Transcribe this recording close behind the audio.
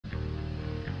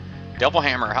Devil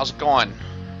Hammer, how's it going?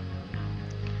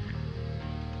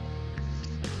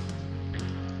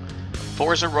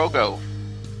 Forza Rogo.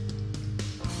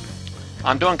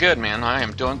 I'm doing good, man. I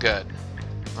am doing good.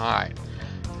 Alright.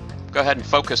 Go ahead and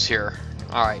focus here.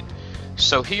 Alright.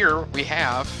 So here we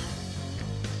have...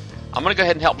 I'm going to go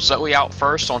ahead and help Zoe out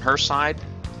first on her side.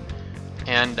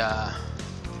 And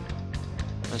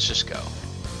let's just go.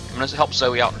 I'm going to help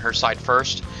Zoe out on her side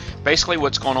first. Basically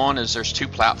what's going on is there's two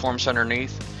platforms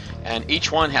underneath. And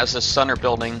each one has this center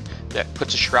building that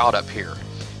puts a shroud up here.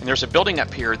 And there's a building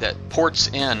up here that ports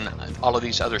in all of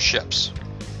these other ships.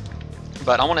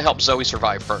 But I want to help Zoe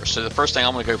survive first. So the first thing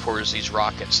I'm going to go for is these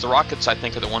rockets. The rockets, I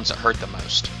think, are the ones that hurt the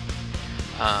most.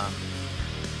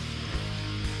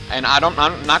 And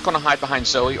I'm not going to hide behind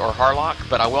Zoe or Harlock,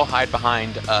 but I will hide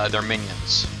behind their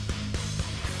minions.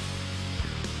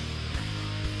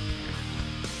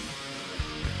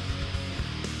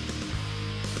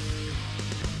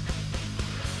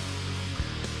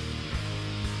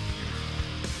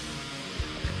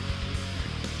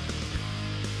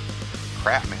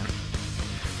 Crap, man. I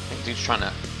think dude's trying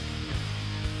to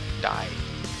die.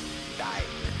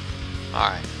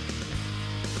 Alright.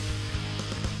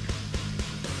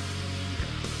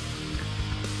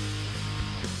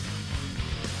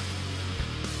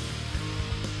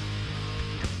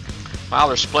 Wow,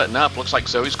 they're splitting up. Looks like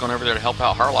Zoe's going over there to help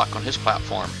out Harlock on his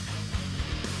platform.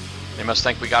 They must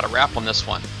think we got a wrap on this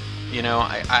one. You know,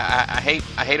 I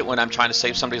hate it when I'm trying to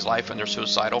save somebody's life and they're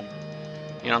suicidal.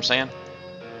 You know what I'm saying?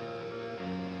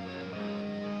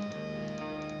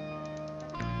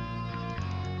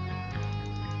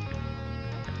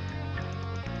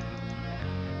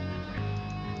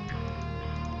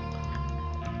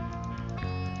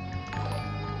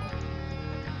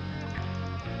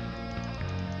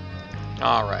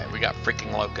 Alright, we got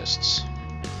freaking locusts.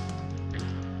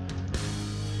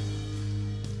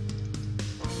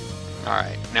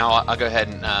 Alright, now I'll go ahead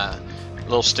and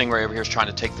little Stingray over here is trying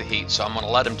to take the heat, so I'm going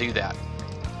to let him do that.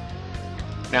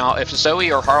 Now, if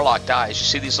Zoe or Harlock dies, you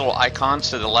see these little icons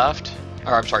to the left,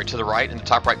 or I'm sorry, to the right in the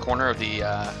top right corner of the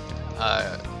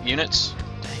units?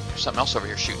 Dang, there's something else over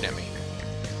here shooting at me.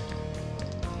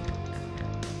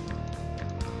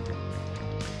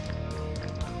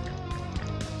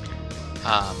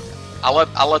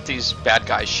 I'll let these bad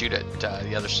guys shoot at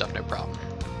the other stuff, no problem.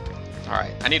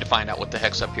 Alright, I need to find out what the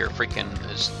heck's up here. Freaking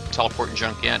is teleporting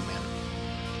junk in, man.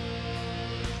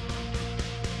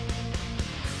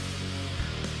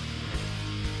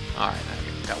 Alright,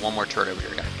 I've got one more turret over here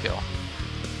I gotta kill.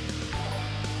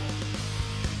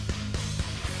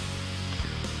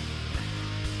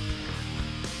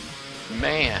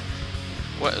 Man,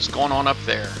 what is going on up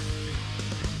there?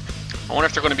 I wonder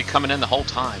if they're going to be coming in the whole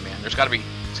time, man. It's got to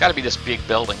be this big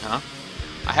building, huh?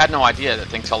 I had no idea that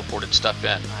thing teleported stuff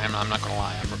in. I'm not going to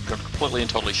lie. I'm completely and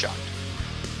totally shocked.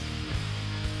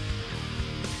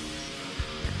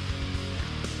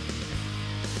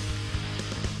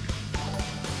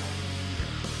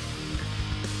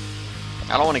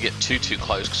 I don't want to get too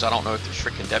close because I don't know if there's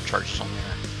freaking depth charges on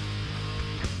there.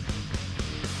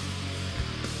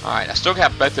 Alright, I still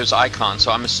have both those icons,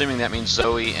 so I'm assuming that means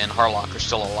Zoe and Harlock are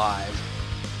still alive.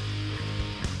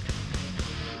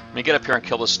 Let me get up here and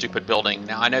kill this stupid building.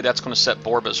 Now, I know that's going to set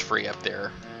Borbas free up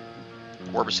there.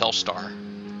 Borbas Hellstar.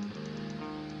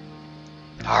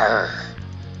 Arrgh.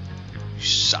 You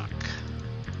suck.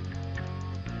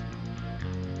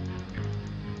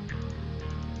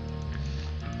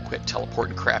 Quit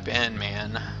teleporting crap in,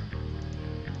 man.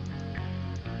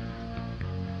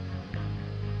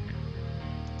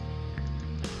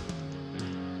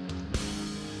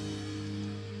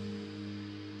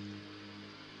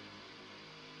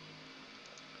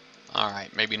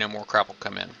 Alright, maybe no more crap will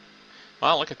come in.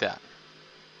 Well, look at that.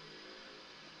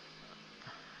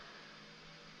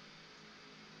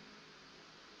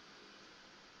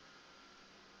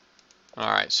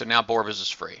 Alright, so now Borbas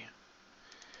is free.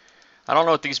 I don't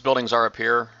know what these buildings are up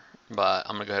here, but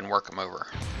I'm going to go ahead and work them over.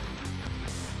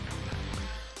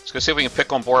 Let's go see if we can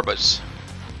pick on Borbas.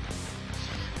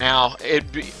 Now,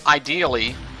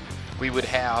 ideally, we would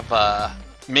have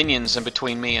minions in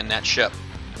between me and that ship,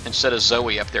 instead of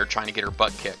Zoe up there trying to get her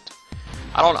butt kicked.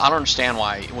 I don't understand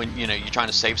why when you're trying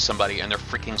to save somebody and they're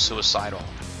freaking suicidal.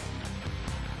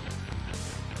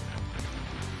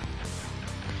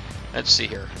 Let's see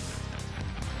here.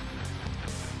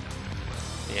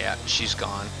 Yeah, she's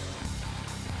gone.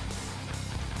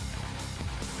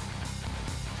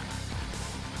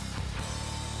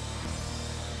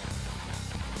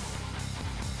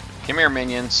 Come here,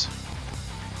 minions.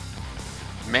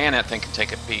 Man, that thing can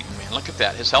take a beating, man. Look at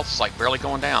that. His health is like barely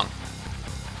going down.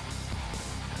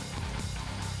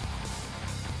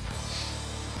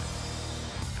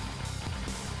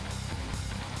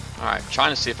 Alright, trying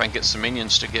to see if I can get some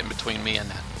minions to get in between me and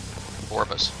that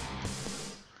Orbus.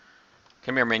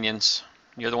 Come here, minions.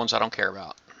 You're the ones I don't care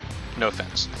about. No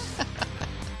offense.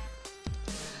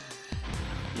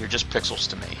 You're just pixels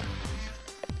to me.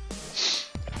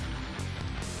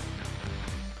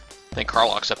 I think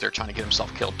Harlock's up there trying to get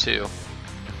himself killed too.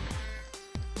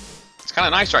 It's kind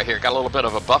of nice right here. Got a little bit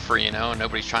of a buffer, you know, and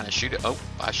nobody's trying to shoot it. Oh,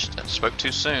 I spoke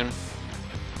too soon.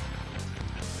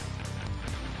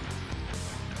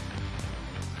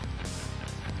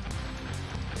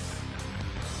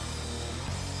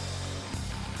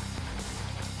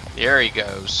 There he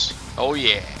goes. Oh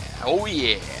yeah. Oh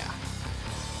yeah.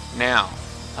 Now,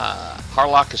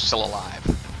 Harlock is still alive.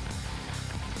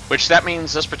 Which that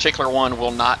means this particular one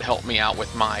will not help me out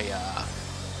with my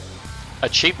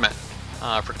achievement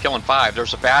for killing 5.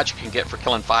 There's a badge you can get for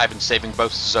killing 5 and saving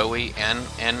both Zoe and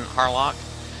Harlock.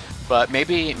 But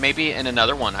maybe in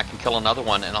another one I can kill another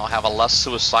one and I'll have a less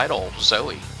suicidal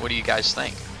Zoe. What do you guys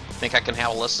think? Think I can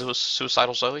have a less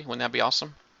suicidal Zoe? Wouldn't that be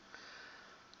awesome?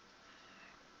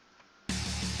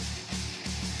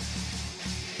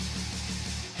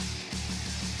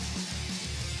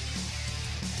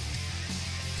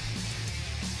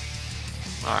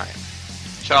 Alright.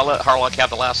 Should I let Harlock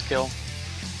have the last kill?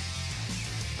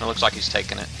 It looks like he's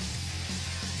taking it.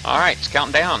 Alright, it's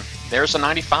counting down. There's a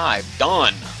 95.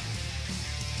 Done.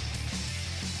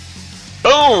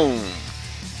 Boom!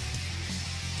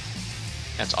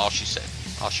 That's all she said.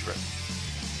 All she wrote.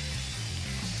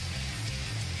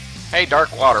 Hey,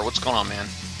 Darkwater, what's going on, man?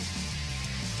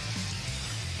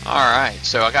 Alright,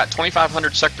 so I got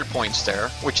 2,500 sector points there,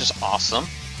 which is awesome.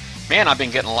 Man, I've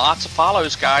been getting lots of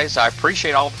follows, guys. I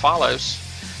appreciate all the follows.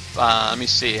 Let me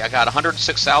see. I got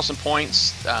 106,000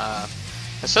 points.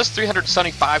 It says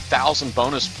 375,000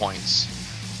 bonus points.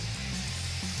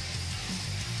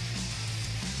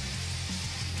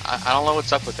 I don't know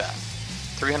what's up with that.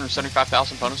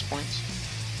 375,000 bonus points?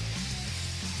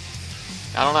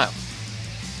 I don't know.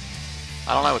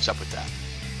 I don't know what's up with that.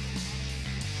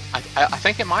 I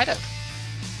think it might have.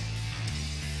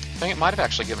 I think it might have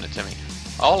actually given it to me.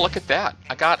 Oh, look at that.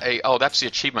 I got a... Oh, that's the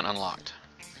achievement unlocked.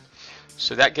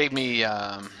 So that gave me...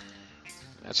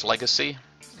 that's Legacy.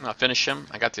 Finish him.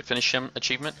 I got the Finish Him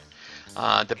achievement.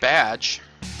 The badge...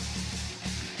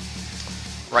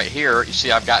 Right here, you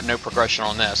see I've got no progression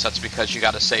on this. That's because you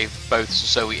got to save both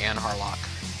Zoe and Harlock.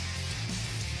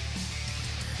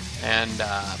 And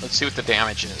let's see what the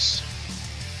damage is.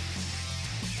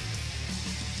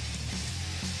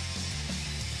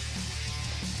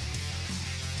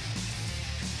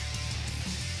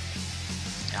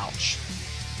 Ouch.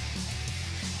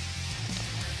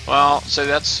 Well, so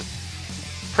that's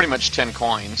pretty much 10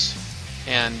 coins.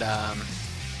 And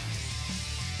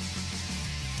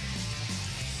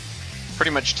pretty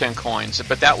much 10 coins,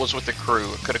 but that was with the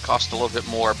crew. It could have cost a little bit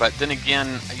more, but then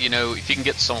again, you know, if you can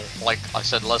get some, like I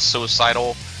said, less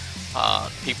suicidal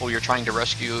people you're trying to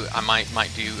rescue, I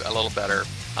might do a little better.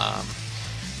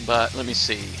 But let me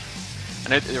see. I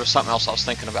know there was something else I was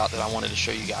thinking about that I wanted to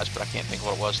show you guys, but I can't think of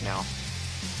what it was now.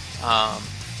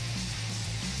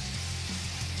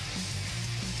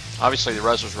 Obviously the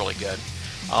res was really good.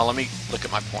 Let me look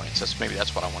at my points. Maybe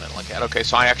that's what I wanted to look at. Okay,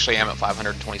 so I actually am at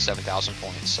 527,000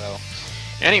 points. So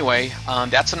anyway,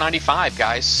 that's a 95,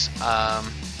 guys.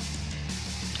 I'm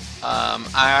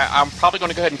probably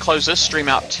going to go ahead and close this stream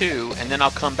out too, and then I'll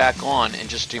come back on and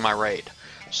just do my raid.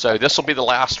 So this will be the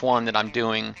last one that I'm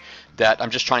doing that I'm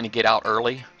just trying to get out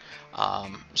early.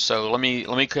 So let me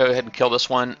go ahead and kill this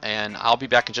one, and I'll be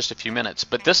back in just a few minutes.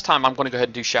 But this time I'm going to go ahead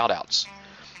and do shout-outs.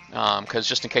 Because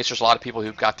just in case there's a lot of people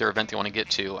who've got their event they want to get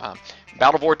to.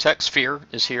 Battle Vortex Fear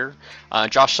is here.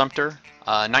 Josh Sumter,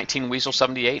 19 Weasel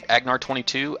 78, Agnar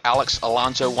 22, Alex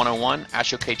Alonzo 101,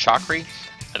 Ashok Chakri,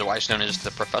 otherwise known as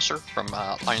the Professor from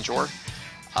Lion's Roar.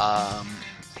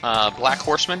 Black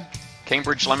Horseman,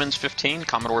 Cambridge Lemons 15,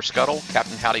 Commodore Scuttle,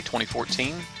 Captain Howdy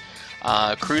 2014,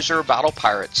 Cruiser Battle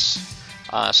Pirates,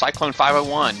 Cyclone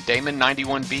 501, Damon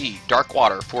 91B,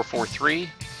 Darkwater 443.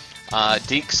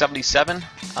 Deke 77,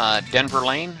 Denver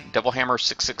Lane, Devilhammer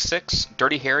 666,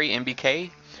 Dirty Harry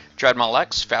MBK, Dreadmall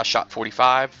X, Fast Shot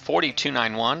 45,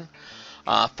 40291,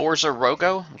 Forza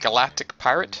Rogo, Galactic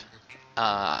Pirate.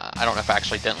 I don't know if I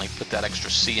accidentally put that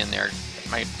extra C in there,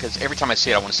 because every time I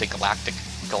see it I want to say Galactic.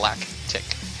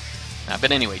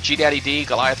 But anyway, G Daddy D,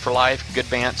 Goliath for Life, Good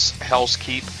Bance, Hell's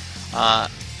Keep,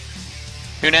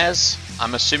 Hunez,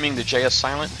 I'm assuming the J is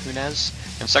silent, Hunez.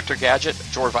 Insector Gadget,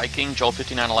 Jor Viking, Joel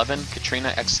 5911, Katrina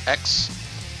XX,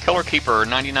 Killer Keeper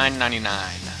 9999,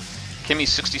 Kimmy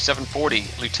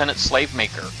 6740, Lieutenant Slave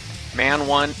Maker, Main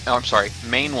 1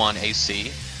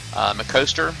 AC,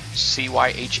 McCoaster,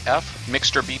 CYHF,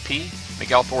 Mixter BP,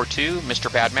 Miguel Thor 2,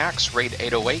 Mr. Bad Max, Raid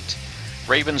 808,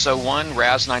 Ravens 01,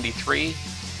 Raz 93,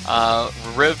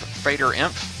 Riv Fader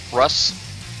Imp, Russ,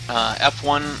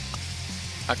 F1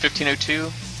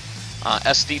 1502,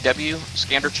 SDW,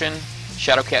 Scanderchin,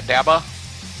 Shadowcat Dabba,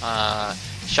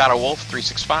 Shadow Wolf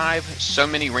 365, So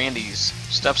Many Randys,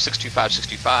 Stuff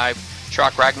 62565,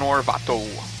 Trock Ragnar, Vato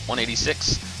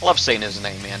 186. I love saying his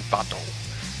name, man, Vato.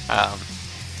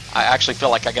 I actually feel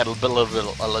like I got a little bit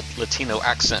of a Latino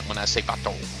accent when I say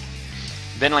Vato.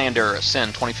 Vinlander, Sin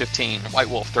 2015, White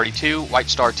Wolf 32, White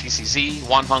Star TCZ,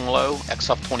 Wan Hung Lo,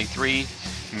 XF 23,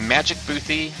 Magic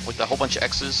Boothy with a whole bunch of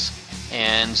X's,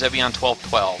 and Zevion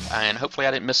 1212. And hopefully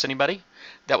I didn't miss anybody.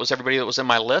 That was everybody that was in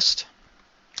my list.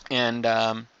 And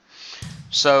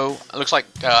so it looks like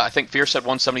I think Fear said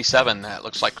 177. It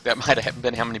looks like that might have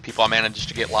been how many people I managed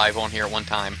to get live on here at one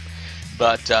time.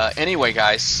 But anyway,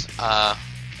 guys,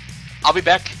 I'll be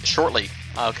back shortly.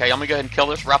 Okay, I'm gonna go ahead and kill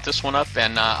this, wrap this one up,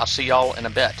 and I'll see y'all in a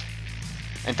bit.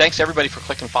 And thanks everybody for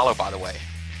clicking follow, by the way.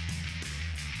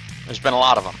 There's been a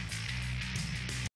lot of them.